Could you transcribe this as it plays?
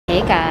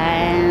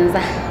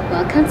guys,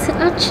 welcome to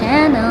our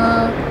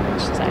channel.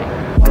 Sorry.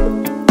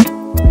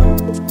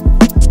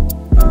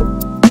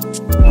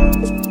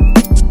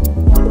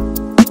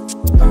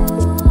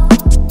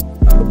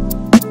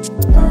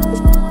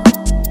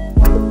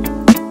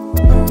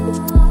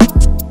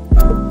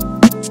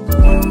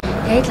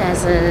 Hey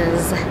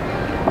Dlazzers,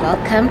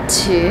 welcome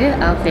to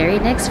our very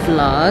next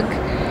vlog.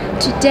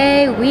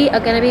 Today we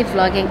are going to be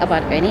vlogging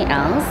about Ernie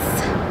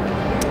else.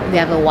 We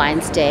have a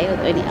Winesday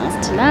with Ernie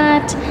else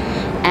tonight,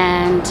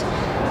 and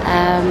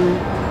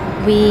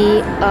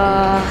we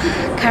are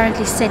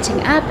currently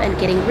setting up and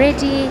getting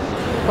ready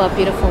for our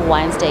beautiful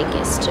Winesday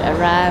guests to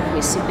arrive.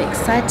 We're super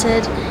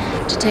excited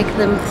to take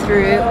them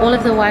through all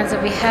of the wines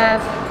that we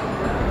have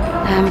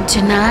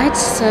tonight.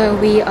 So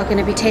we are going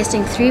to be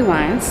tasting 3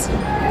 wines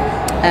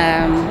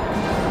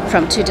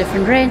from 2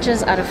 different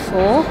ranges out of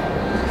 4.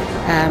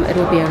 It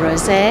will be a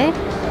rosé,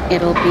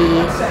 it will be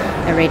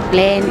a red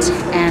blend,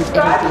 and it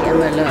will be a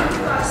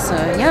Merlot. So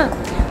yeah,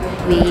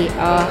 we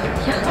are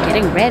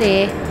getting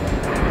ready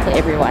for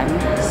everyone.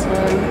 So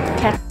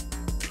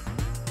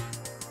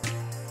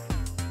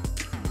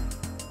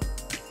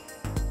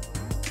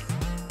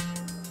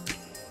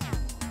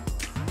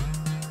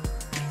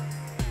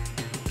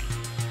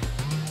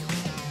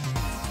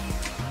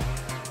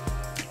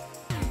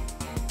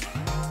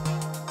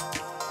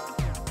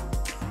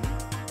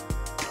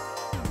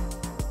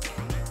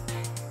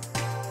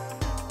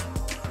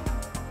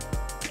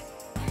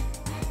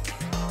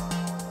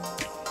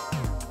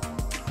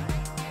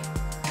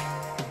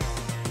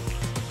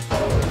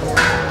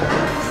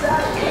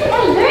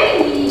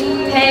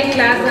hey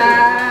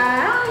Dlazzers!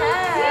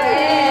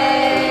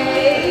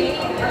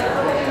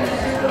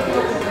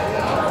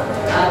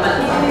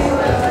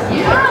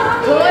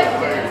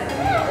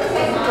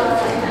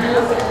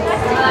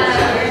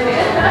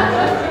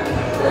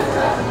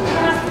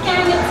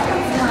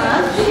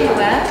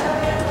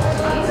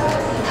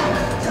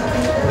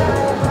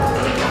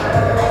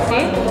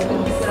 Hey!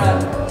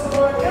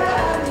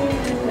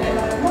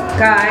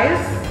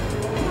 Guys,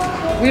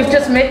 we've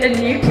just met a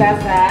new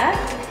Dlazzer.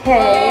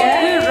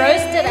 Hey! you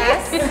roasted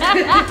us.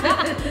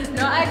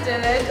 No, I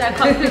didn't. I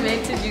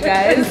complimented you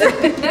guys.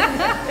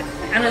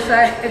 I'm so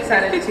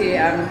excited to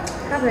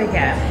have them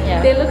here.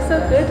 Yeah. They look so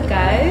good,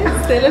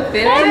 guys. They look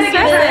better in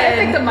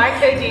person. The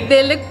mic.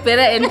 They look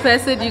better in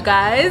person, you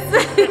guys.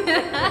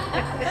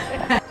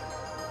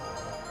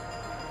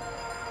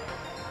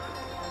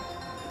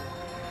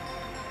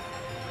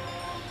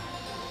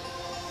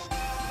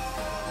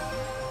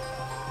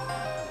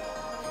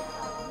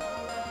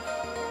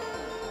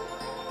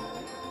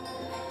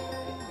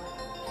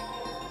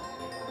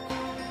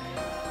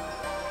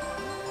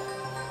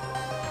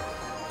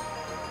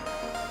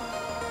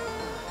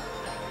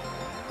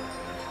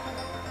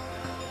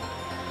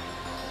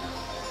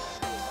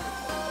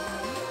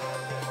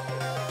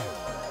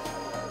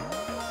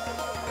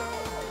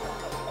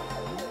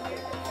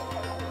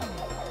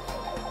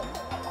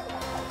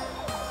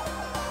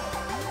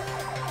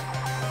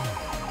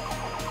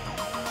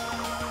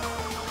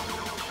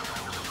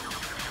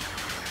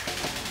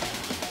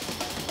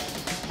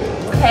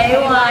 Hey,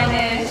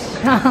 Winesday.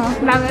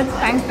 Love it,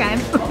 thanks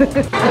guys.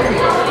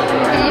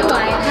 Hey,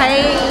 wine.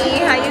 Hey,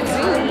 how you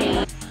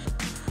doing?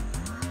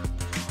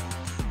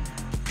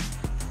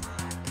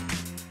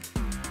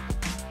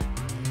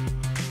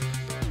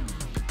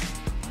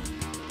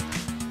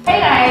 Hey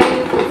guys.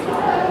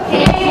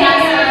 Hey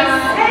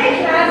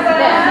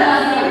Dlazzers.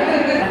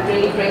 I'm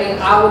really bringing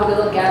our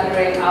little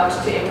gathering out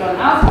to everyone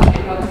else.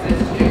 Everyone says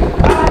to drink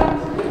wine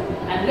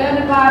and learn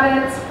about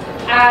it.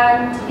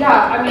 And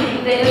yeah, I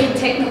mean, there is a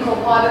technical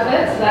part of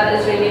it that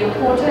is really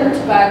important,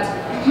 but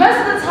most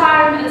of the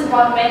time it's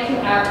about making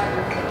up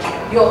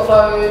your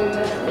own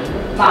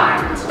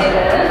mind.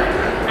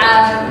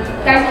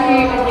 Thank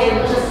you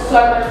again just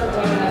so much for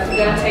joining us. We're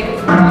going to take it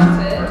for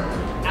granted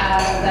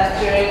that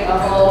during a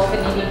whole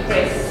Panini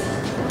press,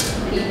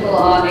 people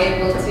are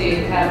able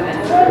to come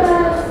and join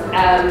us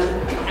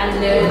and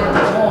learn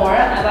more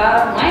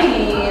about wine.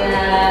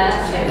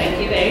 So thank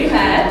you very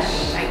much.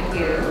 Thank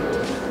you.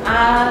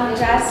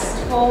 Just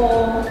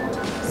for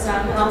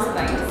some house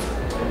things,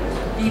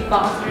 the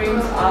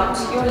bathrooms are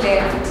to your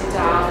left,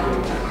 down,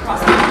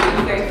 across the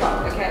street, very far,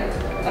 okay?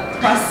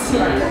 Across the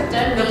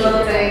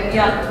building,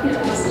 yeah,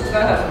 just go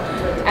home.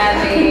 And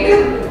then you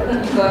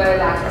go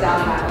like down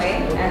that way,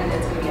 and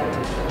it's going to be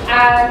okay.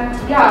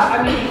 And yeah,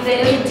 I mean,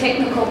 there is a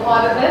technical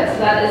part of it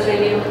that is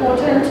really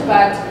important,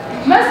 but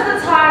most of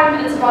the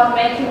time it's about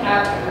making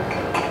up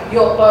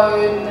your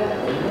own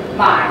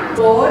mind.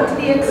 Reward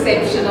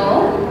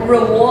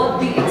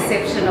the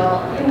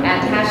exceptional,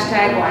 and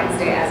hashtag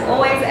Winesday as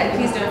always, and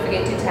please don't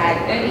forget to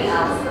tag Ernie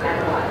else and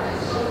Wine.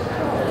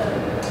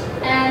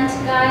 And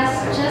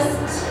guys,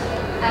 just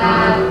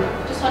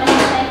want to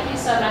say thank you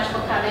so much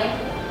for coming.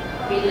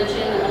 We're literally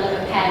in the middle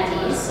of a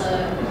pandy, so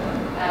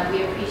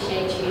we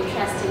appreciate you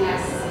trusting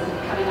us,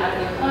 coming out of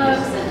your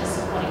homes and just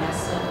supporting us.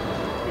 So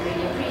we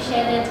really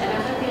appreciate it, and I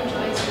hope you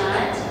enjoy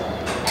tonight.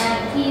 And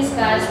please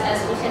guys,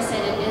 as Uche said,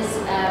 it is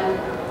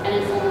an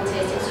informal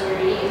tasting, so we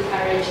really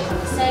encourage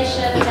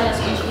conversation. Tell us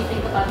what you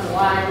think about about the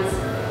wines,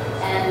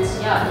 and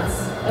yeah, it's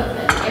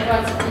open.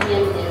 Everyone's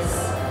opinion is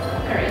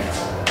correct.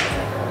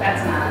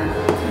 That's nice.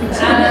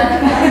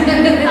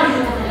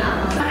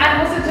 And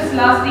also just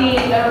lastly,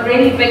 a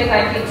really big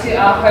thank you to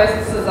our host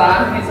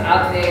Suzanne, who's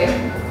out there. I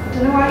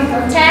don't know why he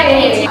doesn't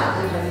Tag.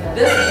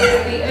 This is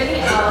the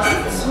Ernie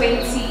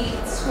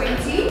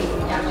 2020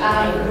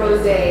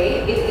 rosé.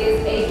 It is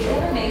a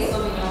Cabernet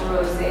Sauvignon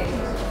rosé,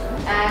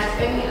 and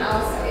Ernie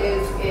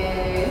is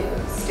in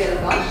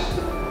Stellenbosch.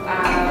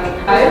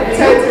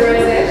 Total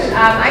rosé.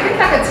 I get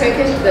like a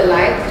Turkish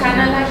delight kind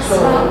of like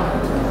smell.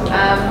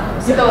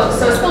 So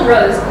it's still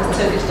rose because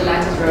Turkish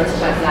delight is rose,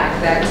 but like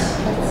that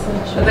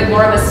a bit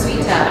more of a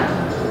sweeter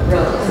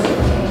rose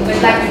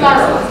with like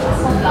florals.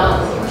 Some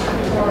flowers.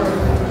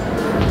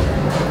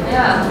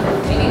 Yeah.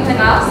 Anything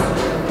else?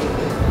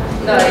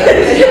 No.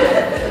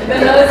 the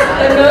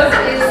nose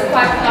is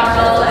quite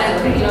floral and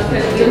perfume.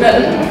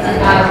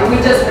 We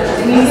just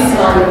need to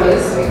smell the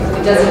rose.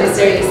 It doesn't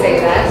necessarily say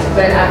that,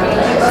 but I mean.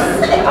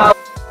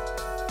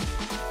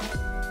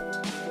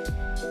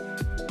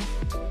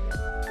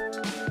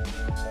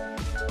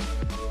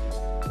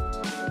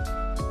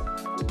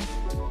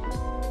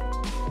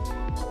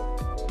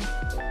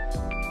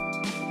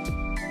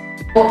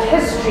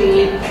 History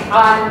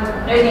on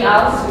Ernie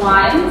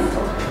wines.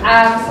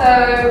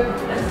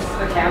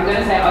 Okay, I'm going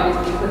to say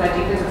obviously because I do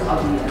think it's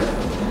obvious.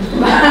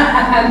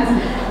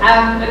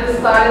 It was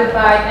started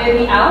by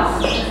Ernie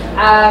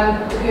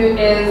who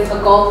is a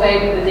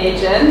golfing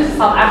legend,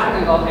 South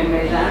African golfing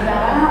legend.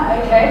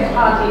 Okay,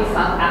 partly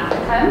South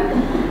African.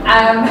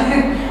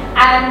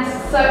 And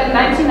so in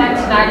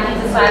 1999 he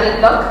decided,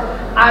 look,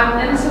 I'm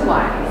into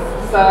wines,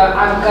 so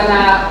I'm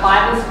gonna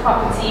buy this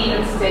property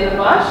in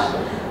Stellenbosch.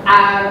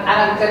 And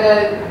I'm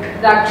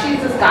gonna choose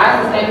this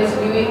guy. His name is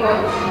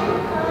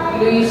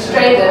Louis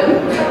Straden,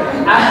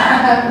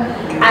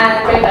 and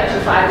great that you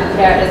find it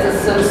here is a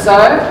Simso,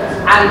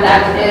 and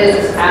that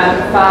is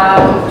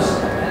found.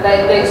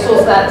 They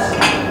source that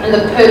in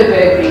the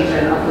Purderberg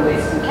region of the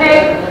Western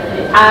Cape.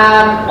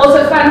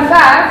 Also, fun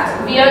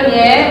fact: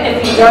 Viognier,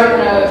 if you don't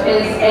know,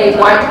 is a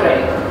white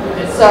grape.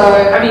 So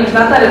I mean,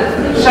 not that it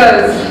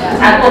shows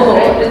at all.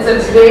 It's a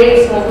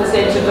very small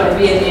percentage of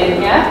Viognier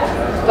here.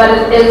 But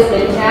it is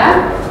in here.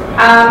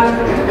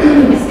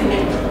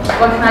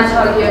 What can I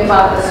tell you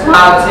about this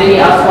wine? Ernie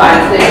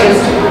wines. They're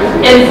just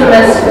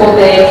infamous for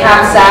their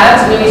cab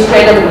sauv. Louis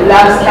Straden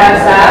loves cab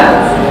sauv.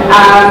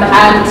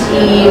 And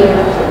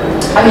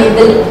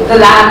the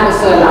land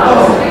also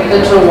allows.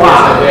 The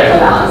terroir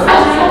allows.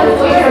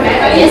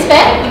 Yes,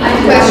 Beck? I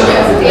have a question.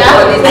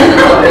 Yeah?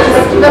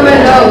 The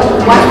Merlot,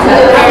 what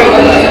kind of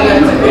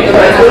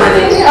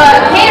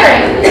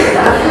Catering.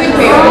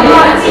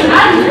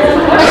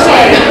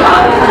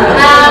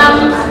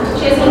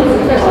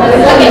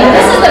 Okay,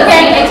 this is the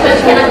pairing expert,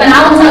 but I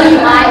will tell you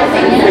my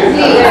opinion.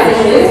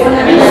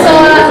 So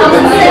I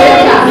would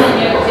say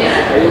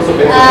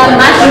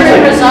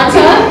mushroom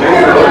risotto,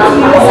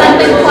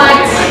 something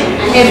quite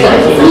meaty,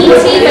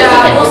 but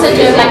you can also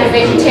do like a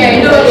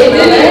vegetarian version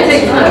of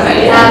it.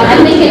 I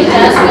think it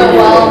does go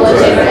well with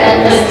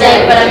a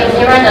steak, but I mean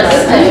everyone does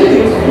steak.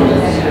 You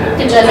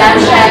can do a lamb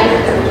shank.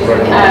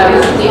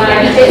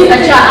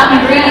 But yeah,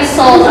 I'm really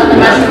sold on the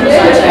mushroom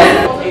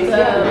risotto.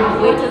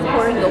 Waiters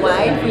pouring the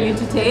wine for you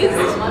to taste,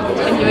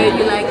 and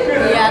you're like,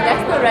 yeah,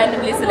 that's the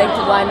randomly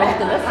selected wine off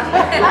the list.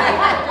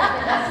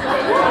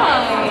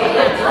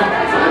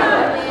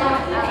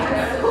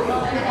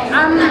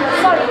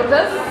 Sorry,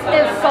 this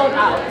is sold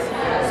out.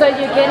 So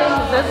you're getting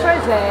this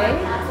rosé,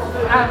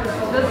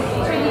 this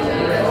 22.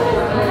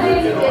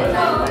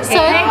 So,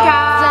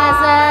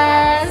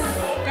 Dlazzers.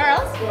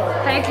 Girls?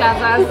 Hey,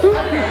 Dlazzers.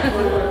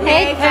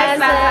 Hey,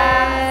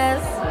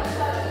 Dlazzers.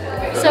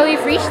 So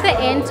we've reached the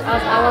end of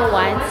our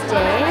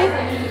Winesday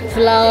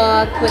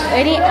vlog with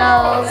Ernie.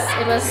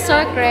 It was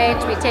so great.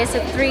 We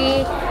tasted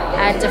 3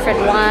 different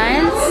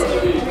wines,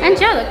 and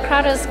yeah, the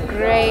crowd was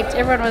great.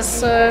 Everyone was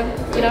so,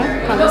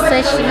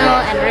 conversational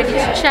and ready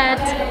to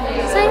chat.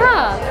 So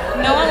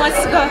yeah, No one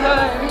wants to go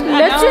home.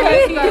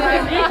 literally.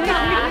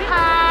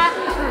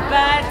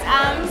 But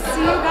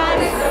see you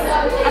guys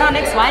at our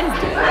next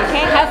Wednesday.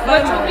 Okay, have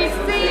fun.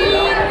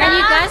 And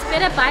you guys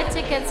better buy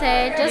tickets,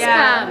 hey? Just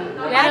come.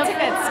 We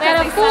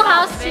had a full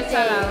house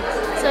today,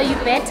 so you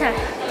better,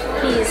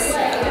 please.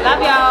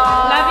 Love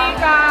y'all. Love you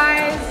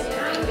guys.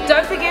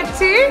 Don't forget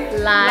to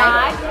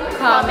Like,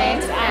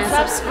 comment, and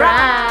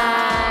subscribe.